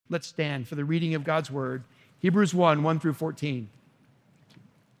Let's stand for the reading of God's word. Hebrews 1, 1 through 14.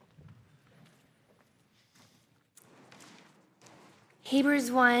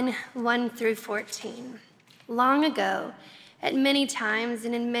 Hebrews 1, 1 through 14. Long ago, at many times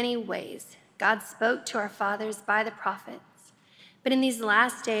and in many ways, God spoke to our fathers by the prophets. But in these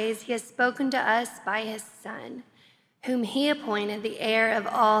last days, he has spoken to us by his Son, whom he appointed the heir of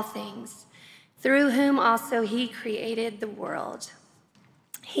all things, through whom also he created the world.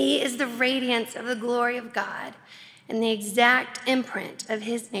 He is the radiance of the glory of God and the exact imprint of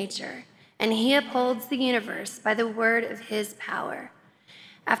his nature, and he upholds the universe by the word of his power.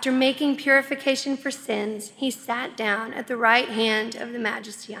 After making purification for sins, he sat down at the right hand of the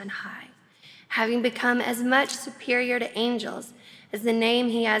Majesty on high, having become as much superior to angels as the name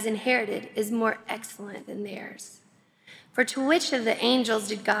he has inherited is more excellent than theirs. For to which of the angels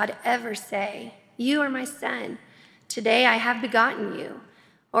did God ever say, "You are my son, today I have begotten you"?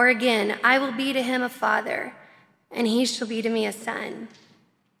 Or again, "I will be to him a father, and he shall be to me a son"?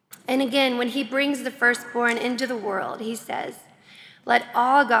 And again, when he brings the firstborn into the world, he says, "Let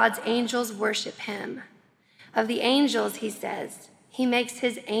all God's angels worship him." Of the angels, he says, "He makes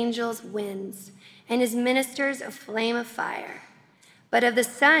his angels winds, and his ministers a flame of fire." But of the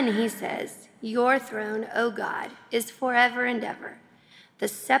Son, he says, "Your throne, O God, is forever and ever. The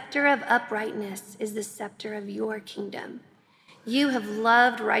scepter of uprightness is the scepter of your kingdom. You have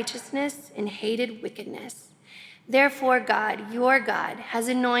loved righteousness and hated wickedness. Therefore, God, your God, has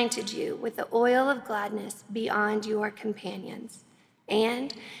anointed you with the oil of gladness beyond your companions.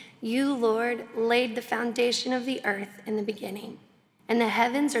 And you, Lord, laid the foundation of the earth in the beginning, and the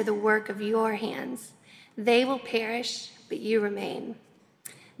heavens are the work of your hands. They will perish, but you remain.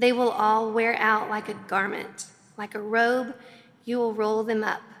 They will all wear out like a garment. Like a robe, you will roll them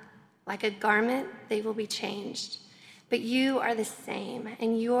up. Like a garment, they will be changed. But you are the same,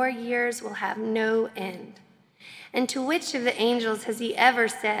 and your years will have no end. And to which of the angels has he ever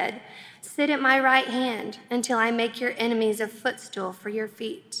said, "Sit at my right hand until I make your enemies a footstool for your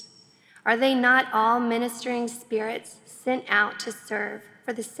feet"? Are they not all ministering spirits sent out to serve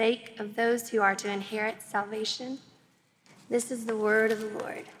for the sake of those who are to inherit salvation? This is the word of the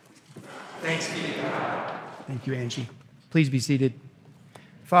Lord. Thanks be to God. Thank you, Angie. Please be seated.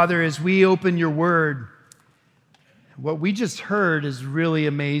 Father, as we open your word, what we just heard is really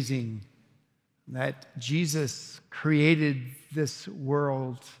amazing, that Jesus created this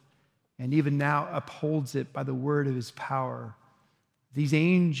world and even now upholds it by the word of his power. These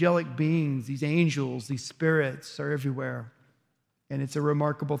angelic beings, these angels, these spirits are everywhere, and it's a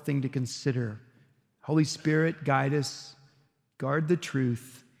remarkable thing to consider. Holy Spirit, guide us, guard the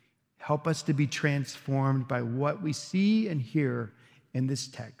truth, help us to be transformed by what we see and hear in this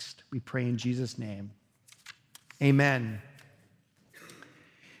text. We pray in Jesus' name. Amen.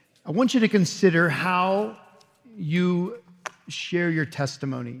 I want you to consider how you share your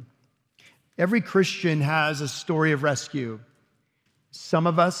testimony. Every Christian has a story of rescue. Some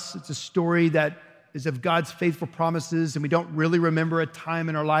of us, it's a story that is of God's faithful promises, and we don't really remember a time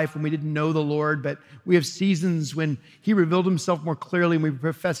in our life when we didn't know the Lord, but we have seasons when he revealed himself more clearly and we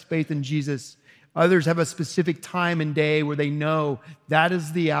profess faith in Jesus. Others have a specific time and day where they know that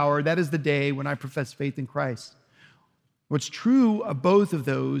is the hour, that is the day when I profess faith in Christ. What's true of both of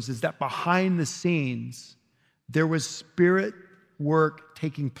those is that behind the scenes, there was spirit work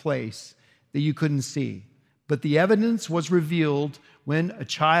taking place that you couldn't see. But the evidence was revealed when a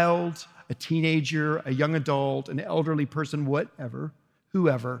child, a teenager, a young adult, an elderly person, whatever,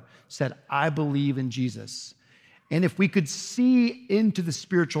 whoever, said, "I believe in Jesus." And if we could see into the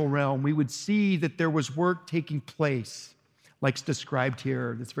spiritual realm, we would see that there was work taking place, like described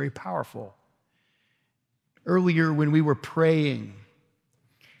here, that's very powerful. Earlier, when we were praying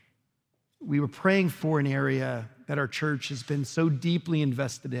for an area that our church has been so deeply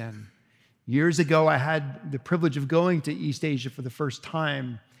invested in. Years ago, I had the privilege of going to East Asia for the first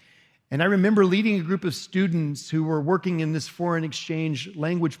time. And I remember leading a group of students who were working in this foreign exchange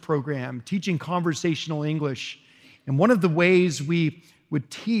language program, teaching conversational English. And one of the ways we would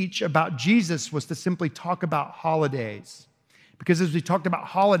teach about Jesus was to simply talk about holidays. Because as we talked about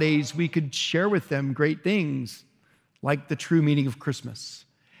holidays, we could share with them great things like the true meaning of Christmas.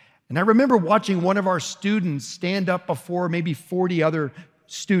 And I remember watching one of our students stand up before maybe 40 other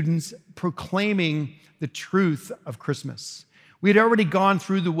students proclaiming the truth of Christmas. We had already gone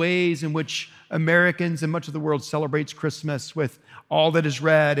through the ways in which Americans and much of the world celebrates Christmas with all that is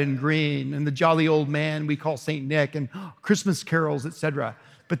red and green and the jolly old man we call St. Nick and Christmas carols, etc.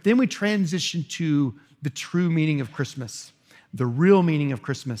 But then we transitioned to the true meaning of Christmas, the real meaning of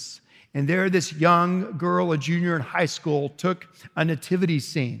Christmas. And there, this young girl, a junior in high school, took a nativity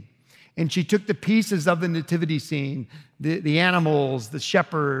scene. And she took the pieces of the nativity scene, the animals, the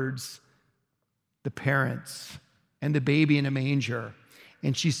shepherds, the parents, and the baby in a manger.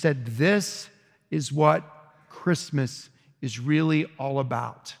 And she said, this is what Christmas is really all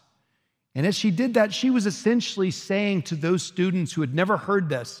about. And as she did that, she was essentially saying to those students who had never heard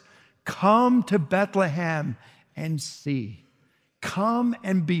this, come to Bethlehem and see. Come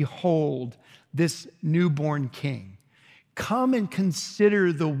and behold this newborn king. Come and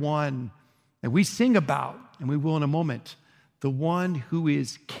consider the one that we sing about, and we will in a moment, the one who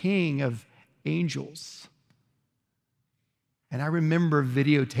is King of angels. And I remember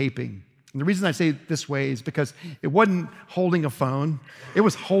videotaping. And the reason I say it this way is because it wasn't holding a phone, it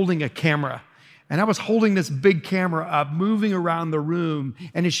was holding a camera. And I was holding this big camera up, moving around the room.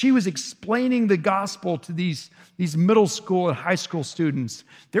 And as she was explaining the gospel to these middle school and high school students,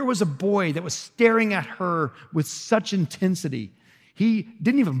 there was a boy that was staring at her with such intensity. He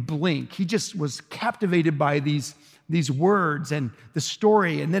didn't even blink. He just was captivated by these words and the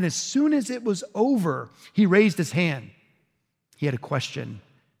story. And then as soon as it was over, he raised his hand. He had a question.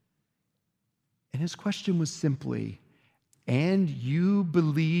 And his question was simply, and you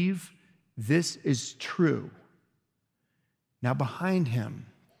believe this is true? Now behind him,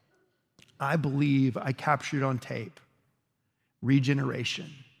 I believe I captured on tape regeneration.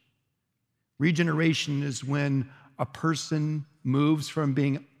 Regeneration is when a person moves from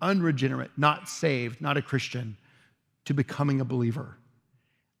being unregenerate, not saved, not a Christian, to becoming a believer.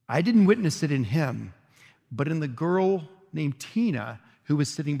 I didn't witness it in him, but in the girl named Tina who was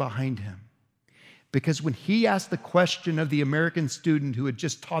sitting behind him. Because when he asked the question of the American student who had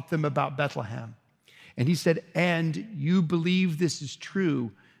just taught them about Bethlehem, and he said, and you believe this is true,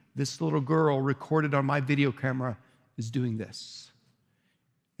 this little girl recorded on my video camera is doing this.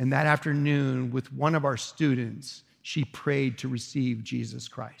 And that afternoon, with one of our students, she prayed to receive Jesus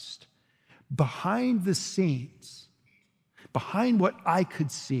Christ. Behind the scenes, behind what I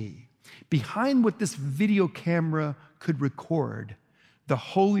could see, behind what this video camera could record, the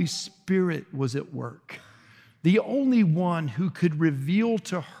Holy Spirit was at work. The only one who could reveal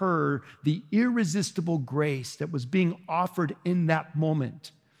to her the irresistible grace that was being offered in that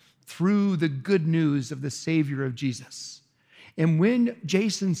moment through the good news of the Savior of Jesus. And when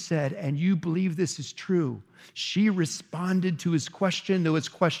Jason said, and you believe this is true, she responded to his question, though his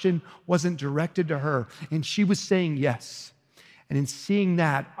question wasn't directed to her, and she was saying yes. And in seeing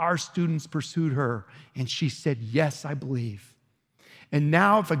that, our students pursued her, and she said, yes, I believe. And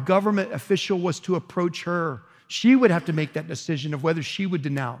now if a government official was to approach her, she would have to make that decision of whether she would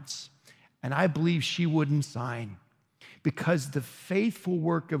denounce. And I believe she wouldn't sign because the faithful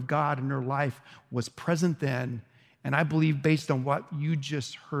work of God in her life was present then. And I believe based on what you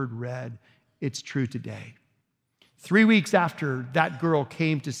just heard read, it's true today. 3 weeks after that girl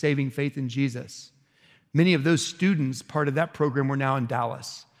came to saving faith in Jesus, many of those students, part of that program, were now in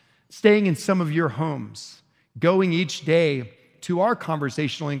Dallas, staying in some of your homes, going each day to our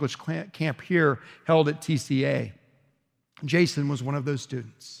conversational English camp here held at TCA. Jason was one of those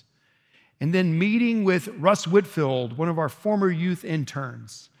students. And then meeting with Russ Whitfield, one of our former youth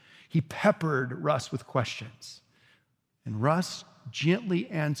interns, he peppered Russ with questions. And Russ gently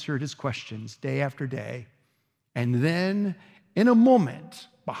answered his questions day after day. And then in a moment,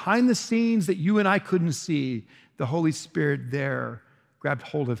 behind the scenes that you and I couldn't see, the Holy Spirit there grabbed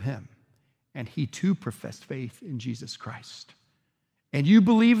hold of him. And he too professed faith in Jesus Christ. And you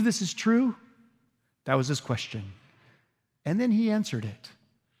believe this is true? That was his question. And then he answered it.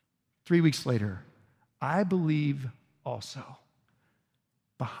 3 weeks later, I believe also.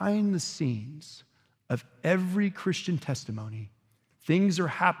 Behind the scenes of every Christian testimony, things are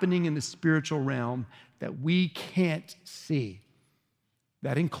happening in the spiritual realm that we can't see.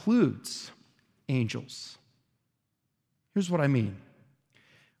 That includes angels. Here's what I mean.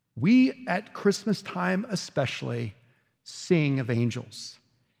 We, at Christmas time especially, sing of angels.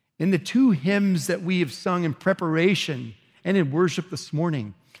 In the 2 hymns that we have sung in preparation and in worship this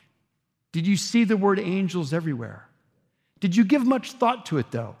morning, did you see the word angels everywhere? Did you give much thought to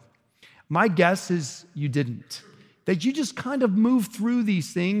it, though? My guess is you didn't. That you just kind of moved through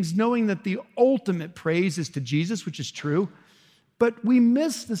these things knowing that the ultimate praise is to Jesus, which is true, but we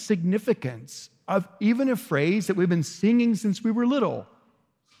miss the significance of even a phrase that we've been singing since we were little.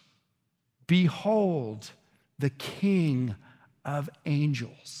 Behold, the King of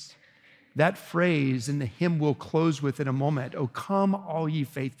angels. That phrase in the hymn we'll close with in a moment, "O come, all ye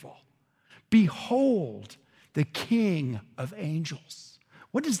faithful." Behold, the King of angels.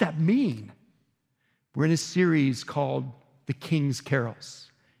 What does that mean? We're in a series called The King's Carols.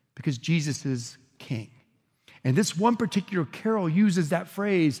 because Jesus is king. And this one particular carol uses that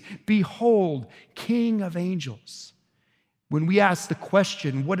phrase, behold, King of angels. When we ask the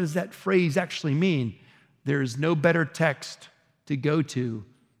question, what does that phrase actually mean? There is no better text to go to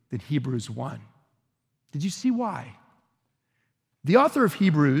than Hebrews 1. Did you see why? The author of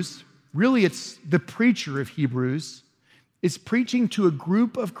Hebrews, really it's the preacher of Hebrews, is preaching to a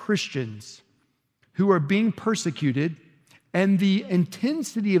group of Christians who are being persecuted, and the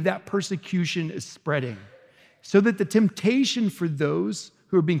intensity of that persecution is spreading, so that the temptation for those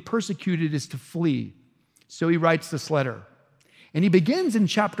who are being persecuted is to flee. So he writes this letter. And he begins in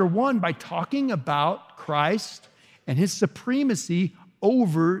chapter 1 by talking about Christ and his supremacy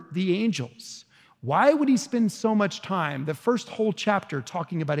over the angels. Why would he spend so much time, the first whole chapter,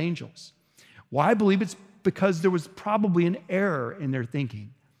 talking about angels? Well, I believe it's because there was probably an error in their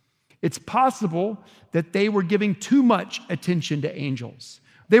thinking. It's possible that they were giving too much attention to angels.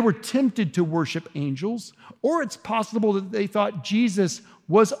 They were tempted to worship angels, or it's possible that they thought Jesus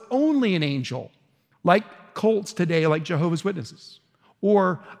was only an angel, like cults today, like Jehovah's Witnesses,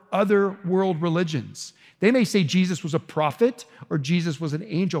 or other world religions. They may say Jesus was a prophet or Jesus was an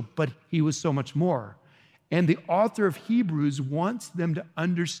angel, but he was so much more. And the author of Hebrews wants them to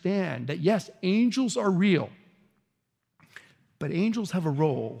understand that, yes, angels are real, but angels have a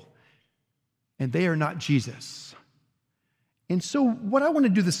role, and they are not Jesus. And so what I want to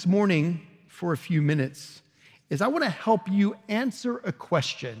do this morning for a few minutes is I want to help you answer a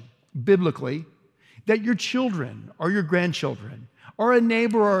question biblically that your children or your grandchildren or a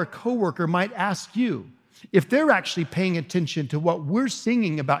neighbor or a coworker might ask you if they're actually paying attention to what we're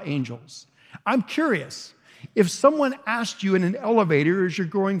singing about angels. I'm curious, if someone asked you in an elevator as you're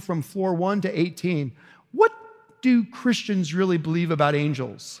going from floor 1 to 18, what do Christians really believe about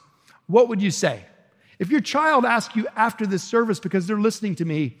angels? What would you say? If your child asked you after this service because they're listening to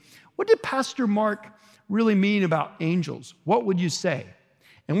me, what did Pastor Mark really mean about angels? What would you say?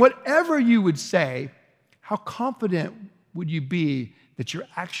 And whatever you would say, how confident would you be that you're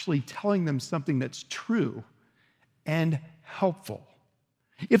actually telling them something that's true and helpful?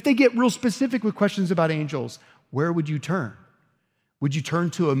 If they get real specific with questions about angels, where would you turn? Would you turn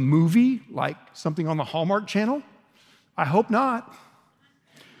to a movie like something on the Hallmark Channel? I hope not.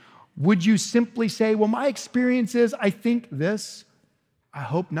 Would you simply say, well, my experience is I think this? I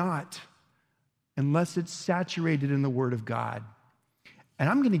hope not, unless it's saturated in the Word of God. And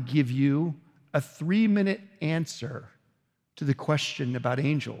I'm going to give you a 3-minute answer to the question about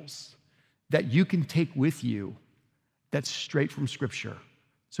angels that you can take with you that's straight from Scripture.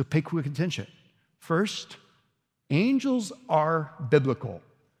 So pay quick attention. First, angels are biblical.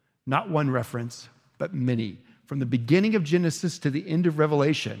 Not one reference, but many. From the beginning of Genesis to the end of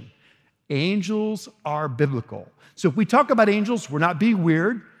Revelation, angels are biblical. So if we talk about angels, we're not being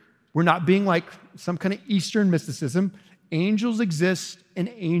weird. We're not being like some kind of Eastern mysticism. Angels exist and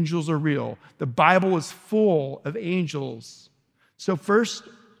angels are real. The Bible is full of angels. So first,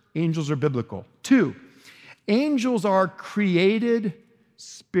 angels are biblical. 2, angels are created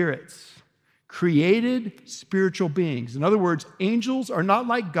spirits, created spiritual beings. In other words, angels are not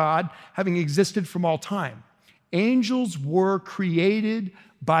like God, having existed from all time. Angels were created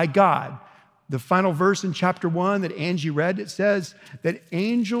by God. The final verse in chapter 1 that Angie read, it says that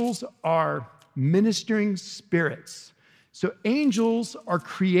angels are ministering spirits. So angels are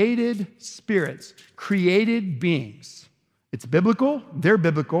created spirits, created beings. It's biblical, they're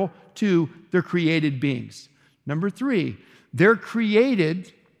biblical. 2, they're created beings. Number 3, they're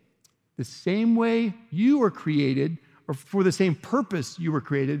created the same way you were created, or for the same purpose you were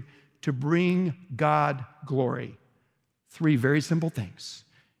created, to bring God glory. 3 very simple things.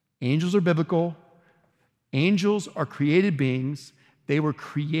 Angels are biblical. Angels are created beings. They were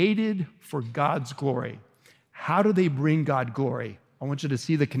created for God's glory. How do they bring God glory? I want you to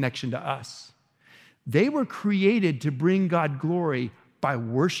see the connection to us. They were created to bring God glory by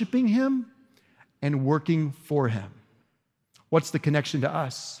worshiping Him and working for Him. What's the connection to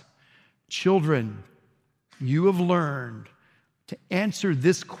us? Children, you have learned to answer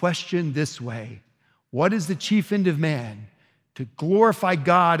this question this way. What is the chief end of man? To glorify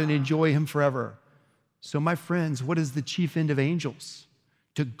God and enjoy Him forever. So my friends, what is the chief end of angels?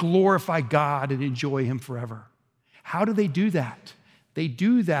 To glorify God and enjoy Him forever. How do they do that? They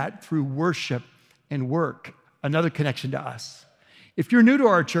do that through worship and work. Another connection to us. If you're new to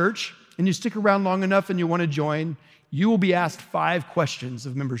our church and you stick around long enough and you want to join, you will be asked 5 questions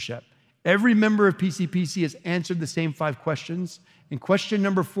of membership. Every member of PCPC has answered the same 5 questions. And question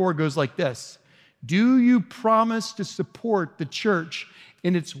number 4 goes like this. Do you promise to support the church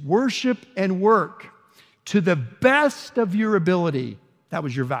in its worship and work to the best of your ability That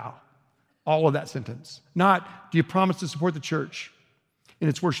was your vow. All of that sentence. Not, do you promise to support the church in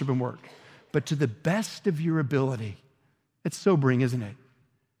its worship and work? But to the best of your ability. It's sobering, isn't it?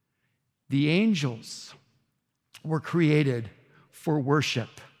 The angels were created for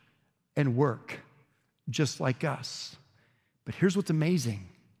worship and work, just like us. But here's what's amazing.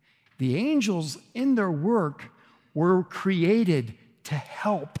 The angels in their work were created to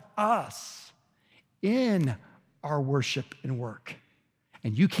help us in our worship and work.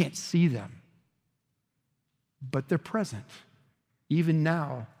 And you can't see them, but they're present, even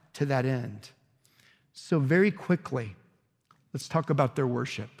now, to that end. So very quickly, let's talk about their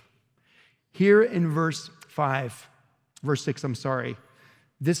worship. Here in verse 6,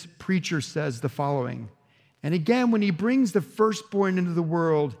 this preacher says the following. And again, when he brings the firstborn into the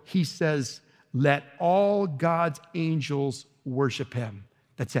world, he says, let all God's angels worship him.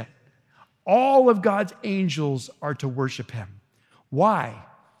 That's it. All of God's angels are to worship him. Why?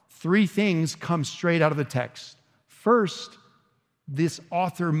 3 things come straight out of the text. First, this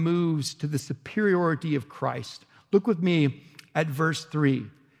author moves to the superiority of Christ. Look with me at verse 3.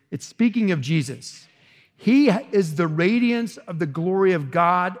 It's speaking of Jesus. He is the radiance of the glory of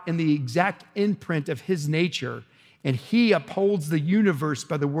God and the exact imprint of his nature, and he upholds the universe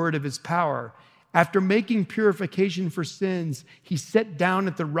by the word of his power. After making purification for sins, he sat down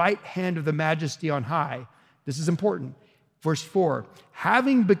at the right hand of the majesty on high. This is important. Verse 4,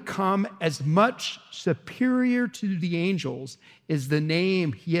 having become as much superior to the angels as the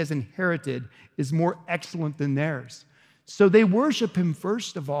name he has inherited is more excellent than theirs. So they worship him,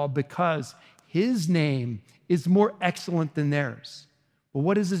 first of all, because his name is more excellent than theirs. Well,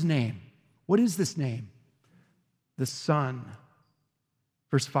 what is his name? What is this name? The Son.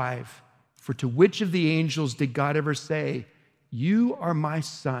 Verse 5, for to which of the angels did God ever say, you are my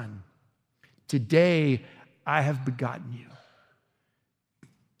Son, today I have begotten you?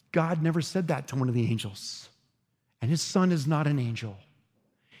 God never said that to one of the angels. And his Son is not an angel.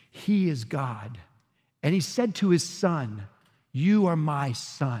 He is God. And he said to his Son, you are my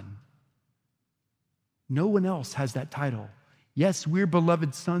Son. No one else has that title. Yes, we're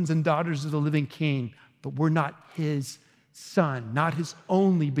beloved sons and daughters of the living King, but we're not his Son, not his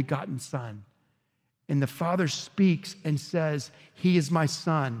only begotten Son. And the Father speaks and says, he is my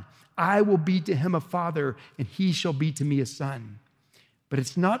Son. I will be to him a father, and he shall be to me a son. But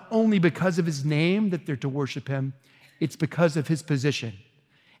it's not only because of his name that they're to worship him, it's because of his position.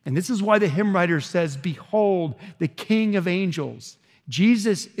 And this is why the hymn writer says, behold, the King of angels.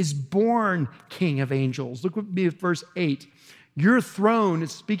 Jesus is born King of angels. Look with me at verse 8. Your throne,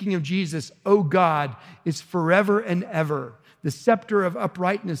 is speaking of Jesus, O God, is forever and ever. The scepter of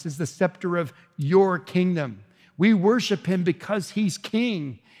uprightness is the scepter of your kingdom. We worship him because he's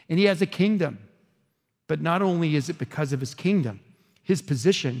king and he has a kingdom. But not only is it because of his kingdom, his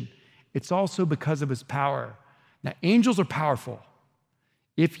position, it's also because of his power. Now, angels are powerful.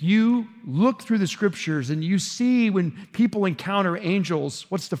 If you look through the scriptures and you see when people encounter angels,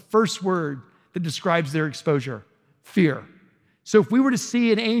 what's the first word that describes their exposure? Fear. So if we were to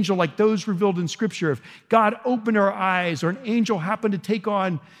see an angel like those revealed in scripture, if God opened our eyes or an angel happened to take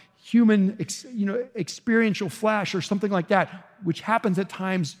on human, experiential flesh or something like that, which happens at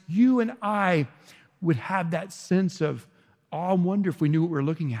times, you and I would have that sense of awe and wonder if we knew what we were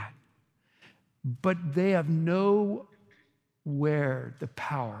looking at. But they have nowhere the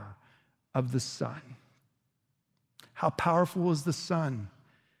power of the Son. How powerful is the Son?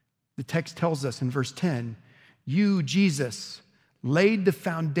 The text tells us in verse 10, you, Jesus, laid the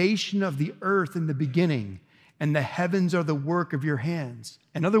foundation of the earth in the beginning, and the heavens are the work of your hands.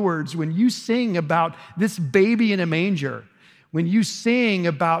 In other words, when you sing about this baby in a manger, when you sing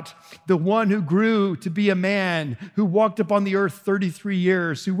about the one who grew to be a man, who walked upon the earth 33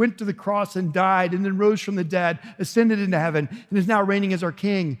 years, who went to the cross and died and then rose from the dead, ascended into heaven, and is now reigning as our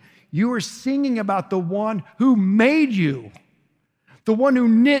King, you are singing about the one who made you, the one who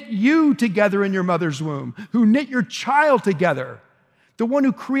knit you together in your mother's womb, who knit your child together. The one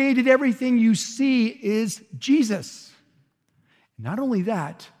who created everything you see is Jesus. Not only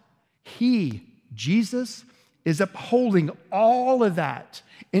that, he, Jesus, is upholding all of that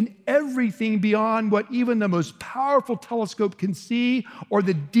and everything beyond what even the most powerful telescope can see or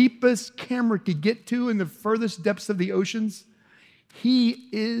the deepest camera could get to in the furthest depths of the oceans. He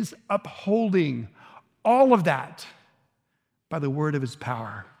is upholding all of that by the word of his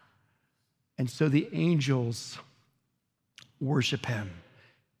power. And so the angels worship him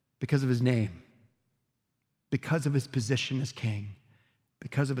because of his name, because of his position as king,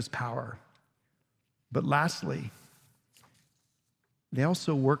 because of his power. But lastly, they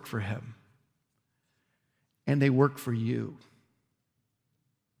also work for him, and they work for you.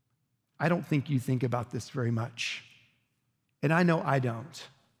 I don't think you think about this very much. And I know I don't.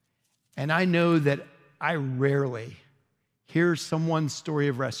 And I know that I rarely hear someone's story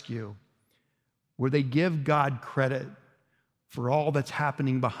of rescue where they give God credit for all that's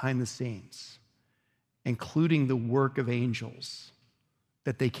happening behind the scenes, including the work of angels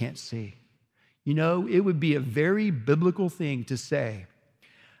that they can't see. You know, it would be a very biblical thing to say,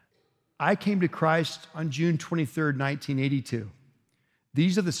 I came to Christ on June 23rd, 1982.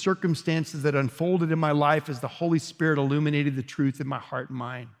 These are the circumstances that unfolded in my life as the Holy Spirit illuminated the truth in my heart and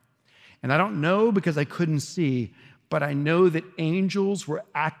mind. And I don't know because I couldn't see, but I know that angels were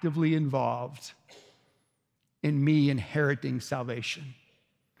actively involved in me inheriting salvation.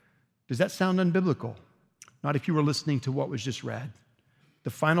 Does that sound unbiblical? Not if you were listening to what was just read. The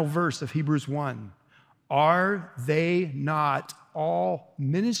final verse of Hebrews 1. Are they not all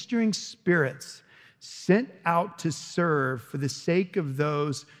ministering spirits sent out to serve for the sake of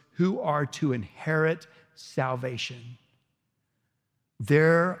those who are to inherit salvation?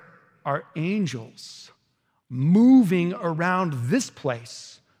 There are angels moving around this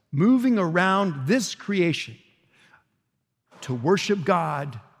place, moving around this creation to worship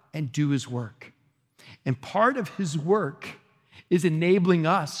God and do his work. And part of his work is enabling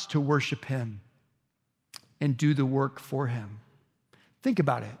us to worship him and do the work for him. Think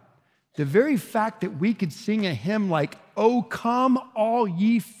about it. The very fact that we could sing a hymn like, "O come all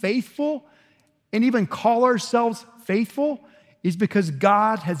ye faithful," and even call ourselves faithful, is because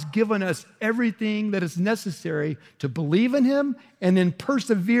God has given us everything that is necessary to believe in him and then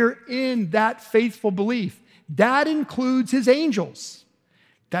persevere in that faithful belief. That includes his angels.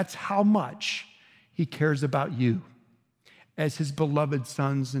 That's how much he cares about you as his beloved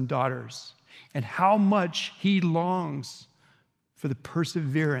sons and daughters, and how much he longs for the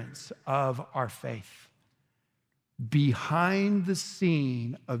perseverance of our faith. Behind the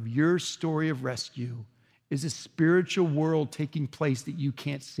scene of your story of rescue is a spiritual world taking place that you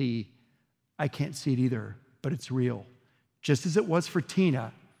can't see. I can't see it either, but it's real. Just as it was for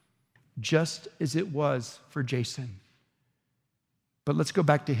Tina, just as it was for Jason. But let's go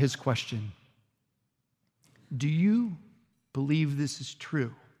back to his question. Do you believe this is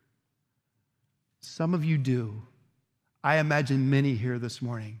true? Some of you do. I imagine many here this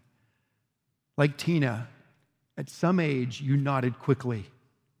morning. Like Tina, at some age, you nodded quickly.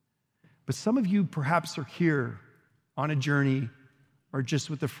 But some of you perhaps are here on a journey or just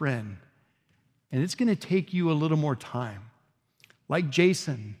with a friend, and it's going to take you a little more time. Like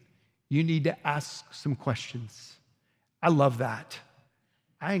Jason, you need to ask some questions. I love that.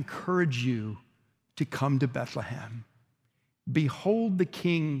 I encourage you to come to Bethlehem. Behold the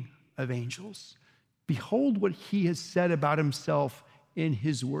King of angels. Behold what he has said about himself in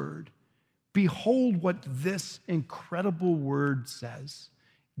his word. Behold what this incredible word says.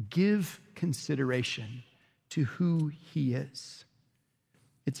 Give consideration to who he is.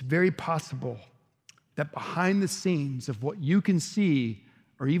 It's very possible that behind the scenes of what you can see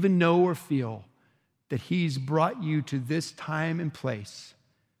or even know or feel, that he's brought you to this time and place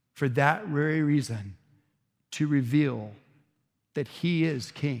for that very reason, to reveal that he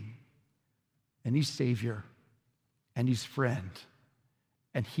is King and he's Savior and he's friend,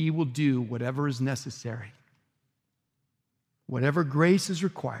 and he will do whatever is necessary, whatever grace is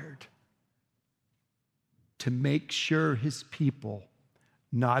required to make sure his people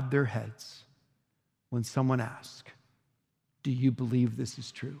nod their heads when someone asks, do you believe this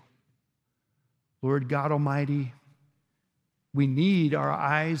is true? Lord God Almighty, we need our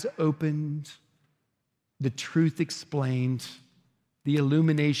eyes opened, the truth explained, the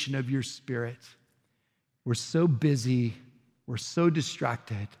illumination of your Spirit. We're so busy, we're so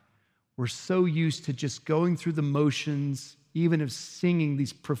distracted, we're so used to just going through the motions, even of singing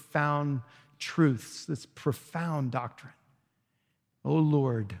these profound truths, this profound doctrine. Oh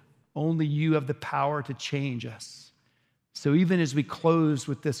Lord, only you have the power to change us. So even as we close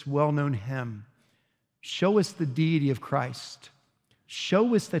with this well-known hymn, show us the deity of Christ.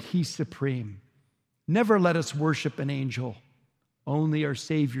 Show us that he's supreme. Never let us worship an angel, only our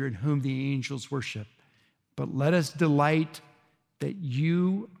Savior in whom the angels worship. But let us delight that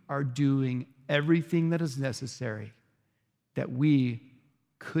you are doing everything that is necessary, that we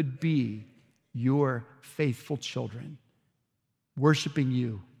could be your faithful children, worshiping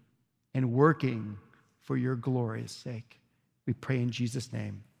you and working for your glorious sake. We pray in Jesus'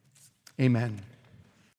 name. Amen.